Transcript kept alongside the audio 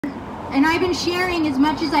and I've been sharing as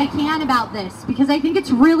much as I can about this because I think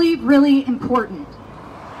it's really, really important.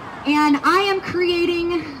 And I am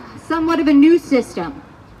creating somewhat of a new system,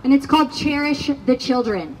 and it's called Cherish the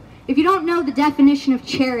Children. If you don't know the definition of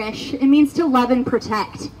cherish, it means to love and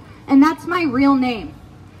protect. And that's my real name.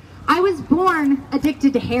 I was born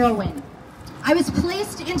addicted to heroin. I was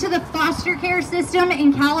placed into the foster care system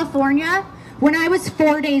in California when I was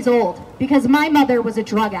 4 days old because my mother was a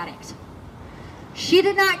drug addict. She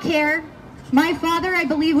did not care. My father, I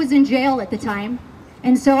believe, was in jail at the time.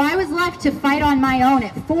 And so I was left to fight on my own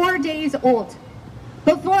at 4 days old.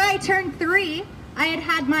 Before I turned 3, I had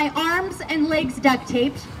had my arms and legs duct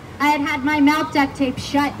taped. I had had my mouth duct taped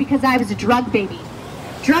shut because I was a drug baby.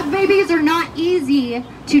 Drug babies are not easy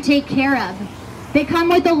to take care of. They come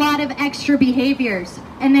with a lot of extra behaviors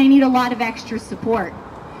and they need a lot of extra support.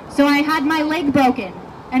 So I had my leg broken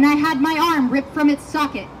and I had my arm ripped from its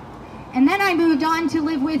socket. And then I moved on to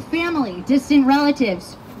live with family, distant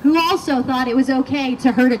relatives, who also thought it was okay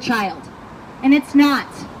to hurt a child. And it's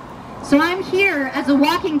not. So I'm here as a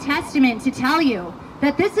walking testament to tell you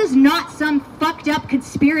that this is not some fucked up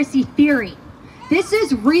conspiracy theory. This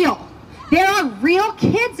is real. There are real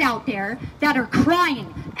kids out there that are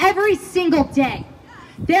crying every single day.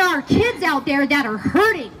 There are kids out there that are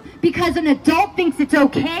hurting because an adult thinks it's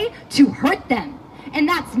okay to hurt them. And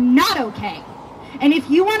that's not okay. And if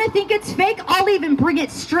you want to think it's fake, I'll even bring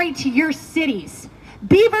it straight to your cities.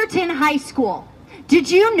 Beaverton High School. Did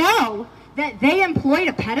you know that they employed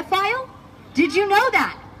a pedophile? Did you know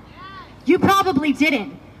that? You probably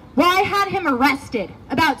didn't. Well, I had him arrested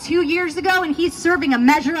about 2 years ago, and he's serving a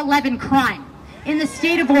Measure 11 crime in the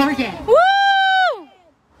state of Oregon. Woo!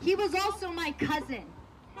 He was also my cousin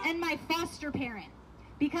and my foster parent,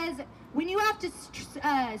 because when you have to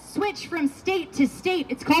switch from state to state,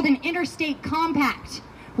 it's called an interstate compact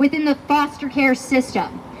within the foster care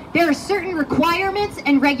system. There are certain requirements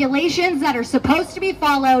and regulations that are supposed to be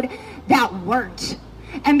followed that weren't.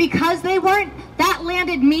 And because they weren't, that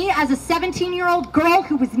landed me as a 17-year-old girl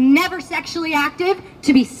who was never sexually active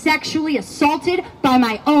to be sexually assaulted by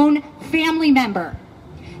my own family member.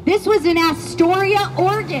 This was in Astoria,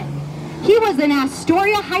 Oregon. He was an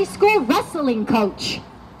Astoria High School wrestling coach.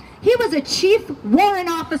 He was a chief warrant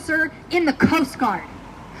officer in the Coast Guard.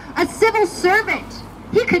 A civil servant.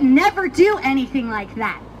 He could never do anything like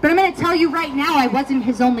that. But I'm going to tell you right now, I wasn't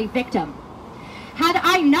his only victim. Had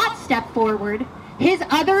I not stepped forward, his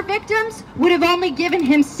other victims would have only given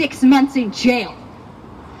him 6 months in jail.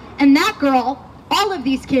 And that girl, all of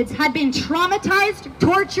these kids, had been traumatized,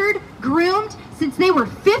 tortured, groomed since they were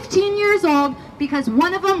 15 years old because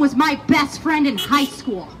one of them was my best friend in high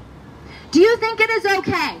school. Do you think it is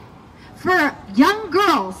okay for young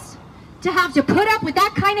girls to have to put up with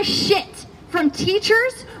that kind of shit from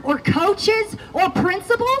teachers or coaches or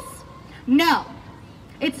principals? No,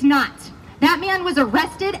 it's not. That man was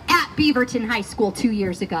arrested at Beaverton High School 2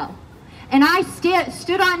 years ago. And I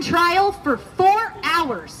stood on trial for 4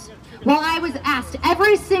 hours while I was asked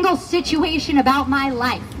every single situation about my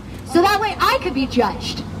life. So that way I could be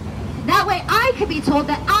judged. That way I could be told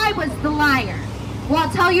that I was the liar. Well, I'll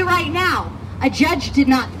tell you right now, a judge did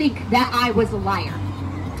not think that I was a liar.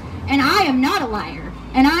 And I am not a liar.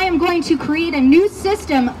 And I am going to create a new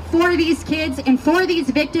system for these kids and for these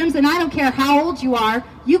victims, and I don't care how old you are,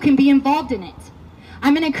 you can be involved in it.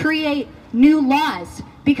 I'm going to create new laws,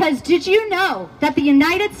 because did you know that the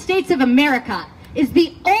United States of America is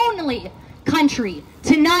the only country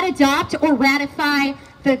to not adopt or ratify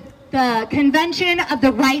the Convention of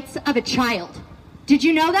the Rights of a Child? Did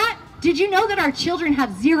you know that? Did you know that our children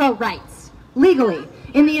have 0 rights legally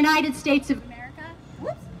in the United States of America?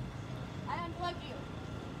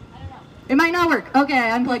 It might not work. Okay,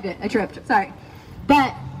 I unplugged it. I tripped. Sorry.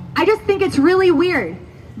 But I just think it's really weird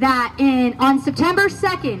that on September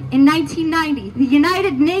 2nd, in 1990, the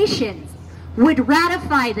United Nations would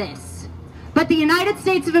ratify this. But the United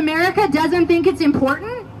States of America doesn't think it's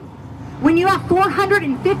important? When you have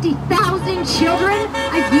 450,000 children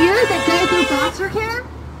a year that go through foster care?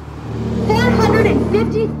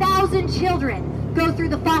 450,000 children go through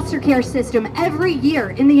the foster care system every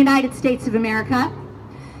year in the United States of America.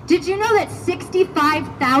 Did you know that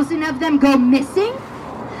 65,000 of them go missing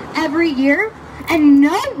every year? And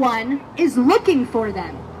no one is looking for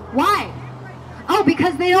them. Why? Oh,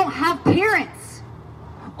 because they don't have parents.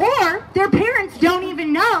 Or their parents don't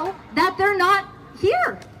even know that they're not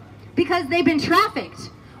here because they've been trafficked.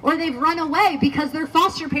 Or they've run away because their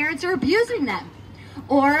foster parents are abusing them.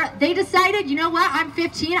 Or they decided, you know what, I'm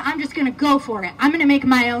 15, I'm just going to go for it. I'm going to make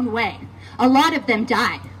my own way. A lot of them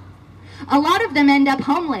died. a lot of them end up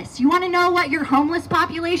homeless. You want to know what your homeless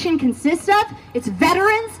population consists of? It's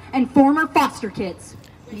veterans and former foster kids.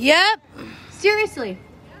 Yep. Seriously.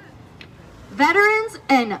 Veterans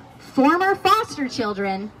and former foster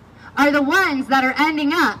children are the ones that are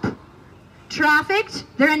ending up trafficked,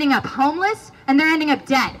 they're ending up homeless, and they're ending up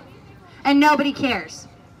dead. And nobody cares.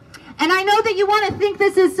 And I know that you want to think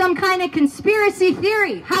this is some kind of conspiracy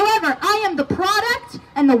theory. However, I am the product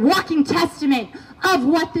and the walking testament of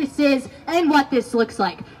what this is and what this looks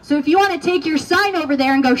like. So if you want to take your sign over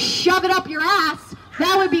there and go shove it up your ass,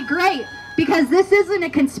 that would be great, because this isn't a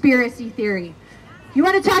conspiracy theory. You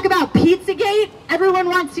want to talk about Pizzagate? Everyone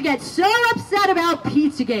wants to get so upset about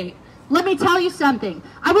Pizzagate. Let me tell you something.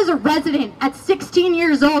 I was a resident at 16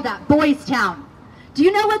 years old at Boys Town. Do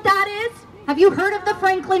you know what that is? Have you heard of the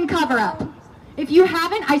Franklin cover-up? If you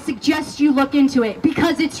haven't, I suggest you look into it,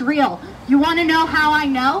 because it's real. You want to know how I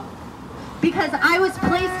know? Because I was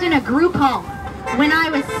placed in a group home when I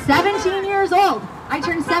was 17 years old. I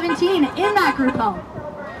turned 17 in that group home.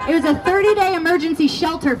 It was a 30-day emergency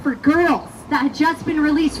shelter for girls that had just been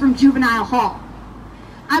released from juvenile hall.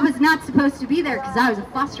 I was not supposed to be there because I was a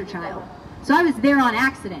foster child. So I was there on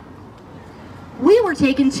accident. We were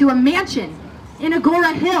taken to a mansion in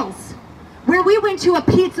Agora Hills where we went to a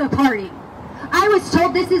pizza party. I was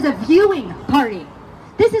told this is a viewing party.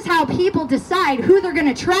 This is how people decide who they're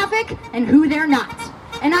going to traffic and who they're not.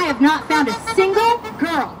 And I have not found a single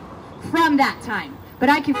girl from that time. But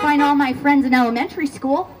I can find all my friends in elementary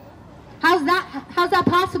school. How's that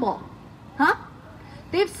possible? Huh?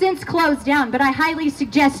 They've since closed down, but I highly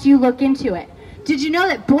suggest you look into it. Did you know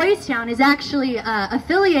that Boys Town is actually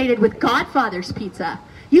affiliated with Godfather's Pizza?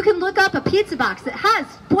 You can look up a pizza box that has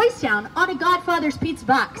Boys Town on a Godfather's Pizza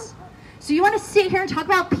box. So you want to sit here and talk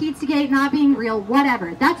about Pizzagate not being real,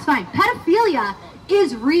 whatever. That's fine. Pedophilia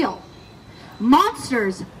is real.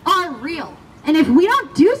 Monsters are real. And if we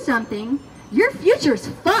don't do something, your future's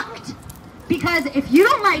fucked. Because if you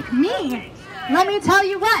don't like me, let me tell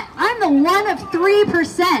you what, I'm the one of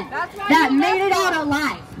 3% that made it out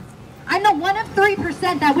alive. I'm the one of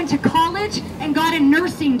 3% that went to college and got a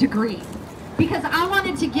nursing degree because I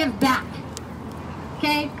wanted to give back.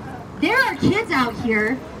 Okay? There are kids out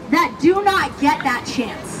here that do not get that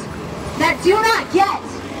chance, that do not get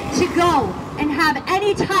to go and have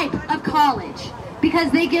any type of college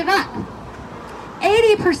because they give up.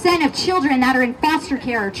 80% of children that are in foster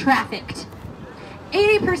care are trafficked.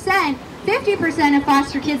 80%, 50% of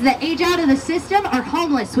foster kids that age out of the system are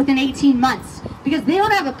homeless within 18 months because they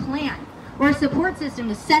don't have a plan or a support system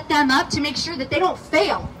to set them up to make sure that they don't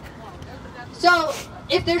fail. So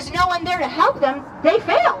if there's no one there to help them, they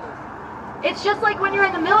fail. It's just like when you're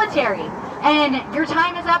in the military and your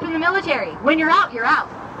time is up in the military. When you're out, you're out.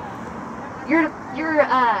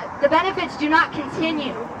 The benefits do not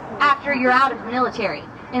continue after you're out of the military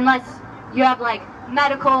unless you have like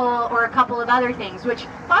medical or a couple of other things, which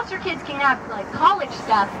foster kids can have like college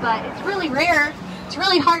stuff, but it's really rare. It's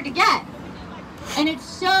really hard to get. And it's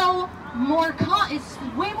so it's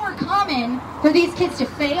way more common for these kids to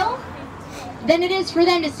fail than it is for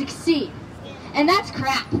them to succeed. And that's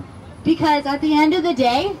crap. Because at the end of the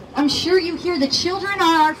day, I'm sure you hear the children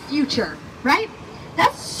are our future, right?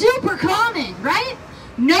 That's super common, right?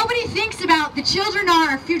 Nobody thinks about the children are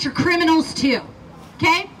our future criminals too,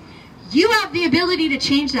 okay? You have the ability to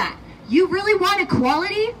change that. You really want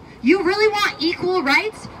equality? You really want equal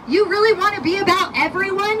rights? You really want to be about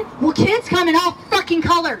everyone? Well, kids come in all fucking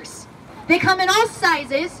colors. They come in all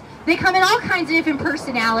sizes. They come in all kinds of different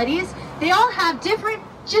personalities. They all have different,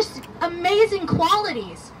 just amazing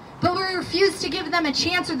qualities. But we refuse to give them a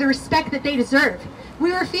chance or the respect that they deserve.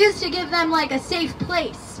 We refuse to give them like a safe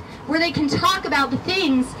place where they can talk about the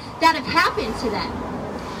things that have happened to them.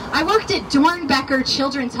 I worked at Dornbecker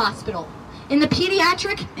Children's Hospital in the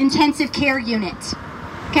pediatric intensive care unit.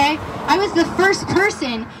 Okay? I was the first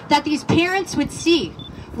person that these parents would see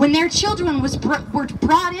when their children were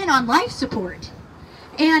brought in on life support.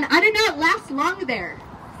 And I did not last long there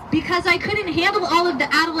because I couldn't handle all of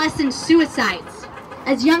the adolescent suicides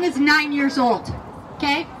as young as 9 years old.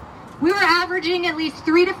 Okay? We were averaging at least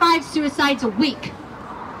 3 to 5 suicides a week.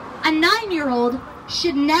 A 9-year-old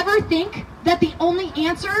should never think that the only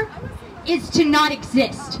answer is to not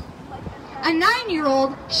exist. A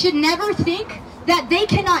 9-year-old should never think that they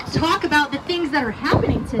cannot talk about the things that are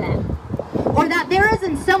happening to them, or that there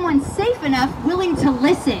isn't someone safe enough willing to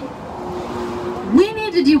listen. We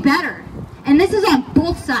need to do better, and this is on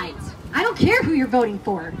both sides. I don't care who you're voting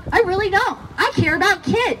for. I really don't. I care about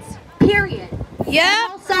kids, period. Yeah.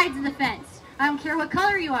 On both sides of the fence. I don't care what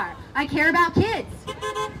color you are. I care about kids.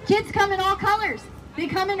 Kids come in all colors. They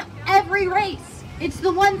come in every race. It's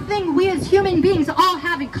the one thing we as human beings all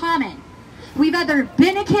have in common. We've either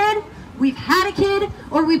been a kid, we've had a kid,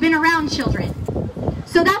 or we've been around children.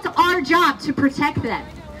 So that's our job, to protect them,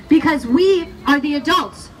 because we are the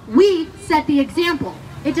adults. We set the example.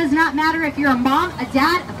 It does not matter if you're a mom, a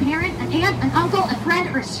dad, a parent, an aunt, an uncle, a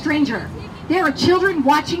friend, or a stranger. There are children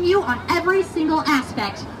watching you on every single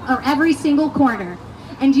aspect or every single corner.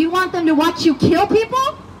 And do you want them to watch you kill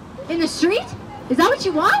people in the street? Is that what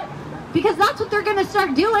you want? Because that's what they're going to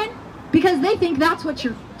start doing, because they think that's what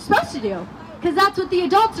you're supposed to do. Because that's what the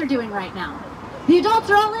adults are doing right now. The adults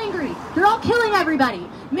are all angry. They're all killing everybody.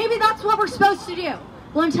 Maybe that's what we're supposed to do.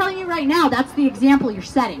 Well, I'm telling you right now, that's the example you're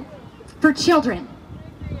setting for children.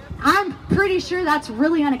 I'm pretty sure that's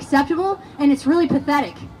really unacceptable, and it's really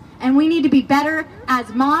pathetic. And we need to be better as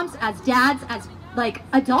moms, as dads, as like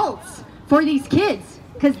adults for these kids,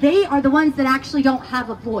 because they are the ones that actually don't have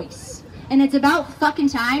a voice. And it's about fucking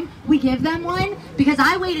time we give them one, because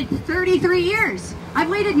I waited 33 years. I've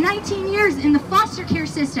waited 19 years in the foster care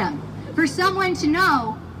system for someone to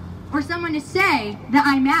know, or someone to say that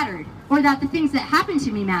I mattered, or that the things that happened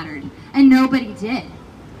to me mattered, and nobody did.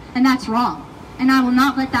 And that's wrong. And I will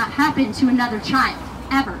not let that happen to another child,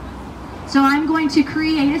 ever. So I'm going to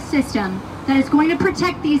create a system that is going to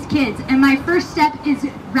protect these kids, and my first step is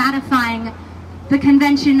ratifying the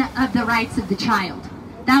Convention of the Rights of the Child.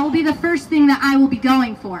 That will be the first thing that I will be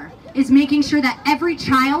going for, is making sure that every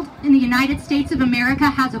child in the United States of America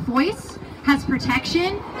has a voice, has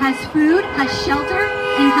protection, has food, has shelter,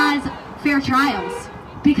 and has fair trials.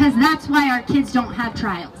 Because that's why our kids don't have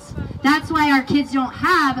trials. That's why our kids don't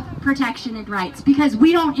have protection and rights, because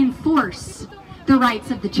we don't enforce the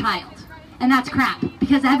rights of the child. And that's crap,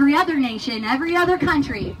 because every other nation, every other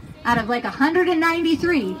country, out of like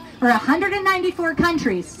 193 or 194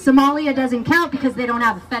 countries, Somalia doesn't count because they don't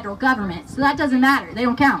have a federal government, so that doesn't matter, they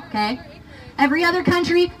don't count, okay? Every other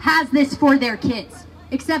country has this for their kids,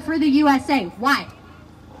 except for the USA. Why?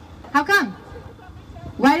 How come?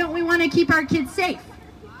 Why don't we want to keep our kids safe?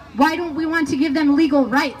 Why don't we want to give them legal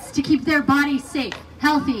rights to keep their bodies safe,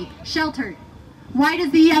 healthy, sheltered? Why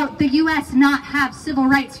does the U.S. not have civil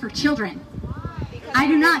rights for children? I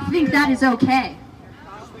do not think that is okay.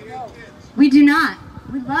 We do not.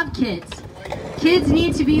 We love kids. Kids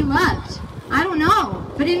need to be loved. I don't know,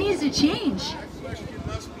 but it needs to change.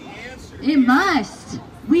 It must.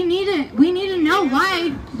 We need to know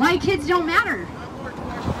why kids don't matter.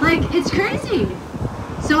 Like, it's crazy.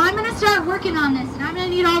 So I'm going to start working on this, and I'm going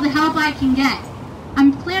to need all the help I can get.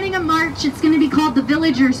 I'm planning a march. It's going to be called the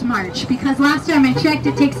Villagers March, because last time I checked,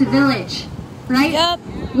 it takes a village, right? Yep.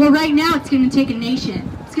 Well, right now it's going to take a nation.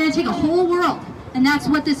 It's going to take a whole world, and that's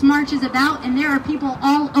what this march is about, and there are people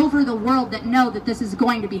all over the world that know that this is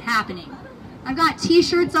going to be happening. I've got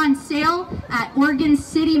t-shirts on sale at Oregon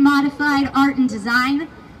City Modified Art and Design,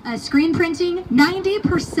 screen printing,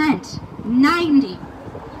 90%, 90.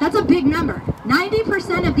 That's a big number.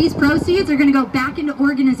 90% of these proceeds are going to go back into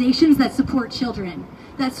organizations that support children,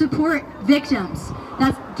 that support victims,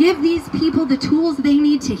 that give these people the tools they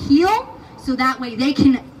need to heal, so that way they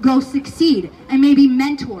can go succeed and maybe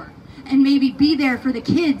mentor and maybe be there for the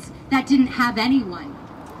kids that didn't have anyone.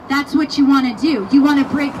 That's what you want to do. You want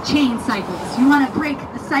to break chain cycles. You want to break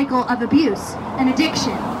the cycle of abuse and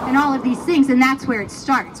addiction and all of these things, and that's where it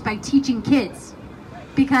starts, by teaching kids.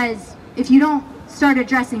 Because if you don't start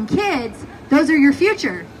addressing kids, those are your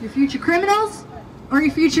future criminals or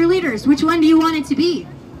your future leaders. Which one do you want it to be?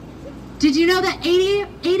 Did you know that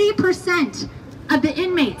 80% of the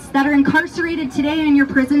inmates that are incarcerated today in your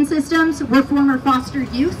prison systems were former foster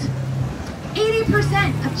youth?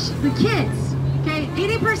 80% of the kids, okay,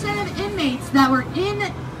 80% of inmates that were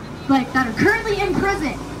that are currently in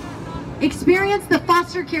prison experienced the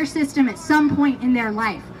foster care system at some point in their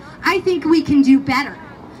life. I think we can do better.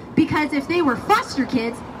 Because if they were foster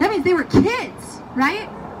kids, that means they were kids, right?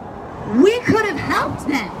 We could have helped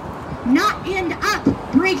them not end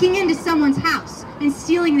up breaking into someone's house and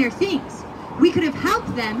stealing their things. We could have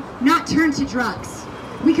helped them not turn to drugs.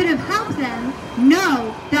 We could have helped them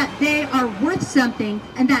know that they are worth something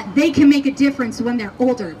and that they can make a difference when they're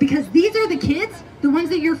older. Because these are the kids, the ones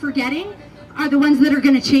that you're forgetting, are the ones that are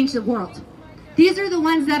going to change the world. These are the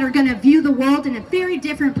ones that are going to view the world in a very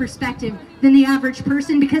different perspective than the average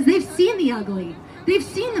person, because they've seen the ugly, they've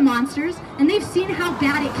seen the monsters, and they've seen how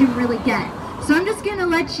bad it can really get. So I'm just going to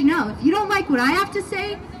let you know, if you don't like what I have to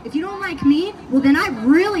say, if you don't like me, well then I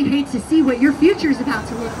really hate to see what your future is about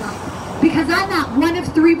to look like. Because I'm that 1 of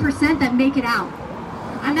 3% that make it out.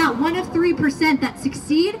 I'm that 1 of 3% that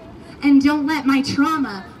succeed and don't let my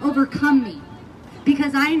trauma overcome me.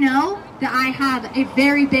 Because I know that I have a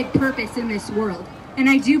very big purpose in this world. And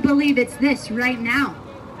I do believe it's this right now.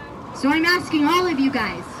 So I'm asking all of you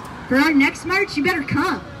guys, for our next march, you better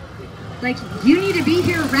come. Like, you need to be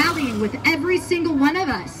here rallying with every single one of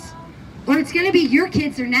us, or it's gonna be your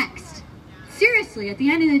kids are next. Seriously, at the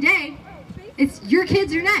end of the day, it's your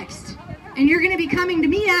kids are next. And you're gonna be coming to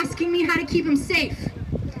me asking me how to keep them safe.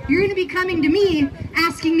 You're gonna be coming to me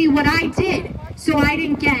asking me what I did so I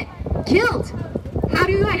didn't get killed. How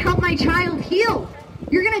do I help my child heal?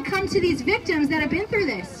 You're gonna come to these victims that have been through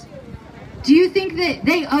this. Do you think that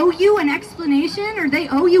they owe you an explanation or they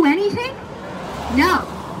owe you anything? No,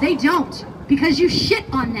 they don't, because you shit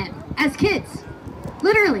on them as kids.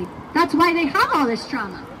 Literally, that's why they have all this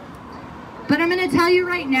trauma. But I'm gonna tell you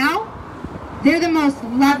right now, they're the most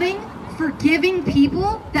loving, forgiving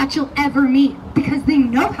people that you'll ever meet because they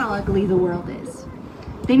know how ugly the world is.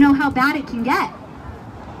 They know how bad it can get.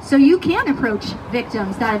 So you can approach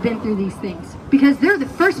victims that have been through these things because they're the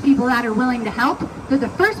first people that are willing to help. They're the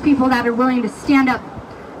first people that are willing to stand up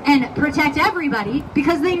and protect everybody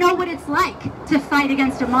because they know what it's like to fight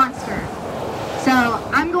against a monster. So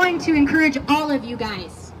I'm going to encourage all of you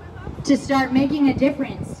guys to start making a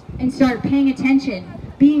difference and start paying attention,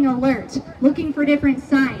 being alert, looking for different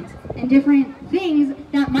signs and different things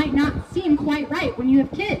that might not seem quite right when you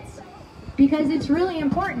have kids, because it's really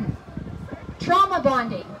important. Trauma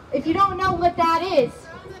bonding, if you don't know what that is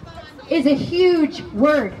a huge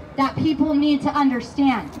word that people need to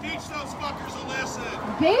understand. Teach those fuckers a lesson.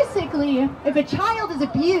 Basically, if a child is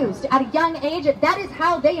abused at a young age, that is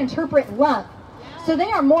how they interpret love. So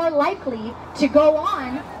they are more likely to go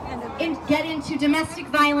on and get into domestic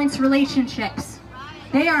violence relationships.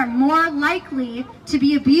 They are more likely to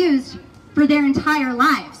be abused for their entire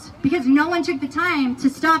lives because no one took the time to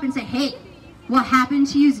stop and say, hey, what happened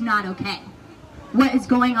to you is not okay. What is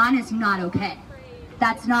going on is not okay.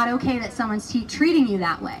 That's not okay that someone's treating you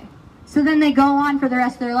that way. So then they go on for the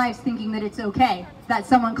rest of their lives thinking that it's okay, that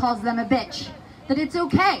someone calls them a bitch, that it's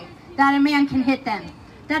okay that a man can hit them,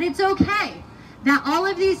 that it's okay that all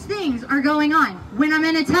of these things are going on. When I'm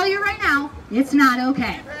going to tell you right now, it's not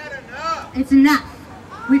okay. We've had enough. It's enough.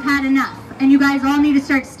 We've had enough. And you guys all need to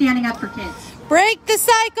start standing up for kids. Break the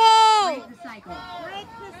cycle! Break the cycle. Break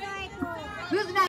the cycle. Who's next?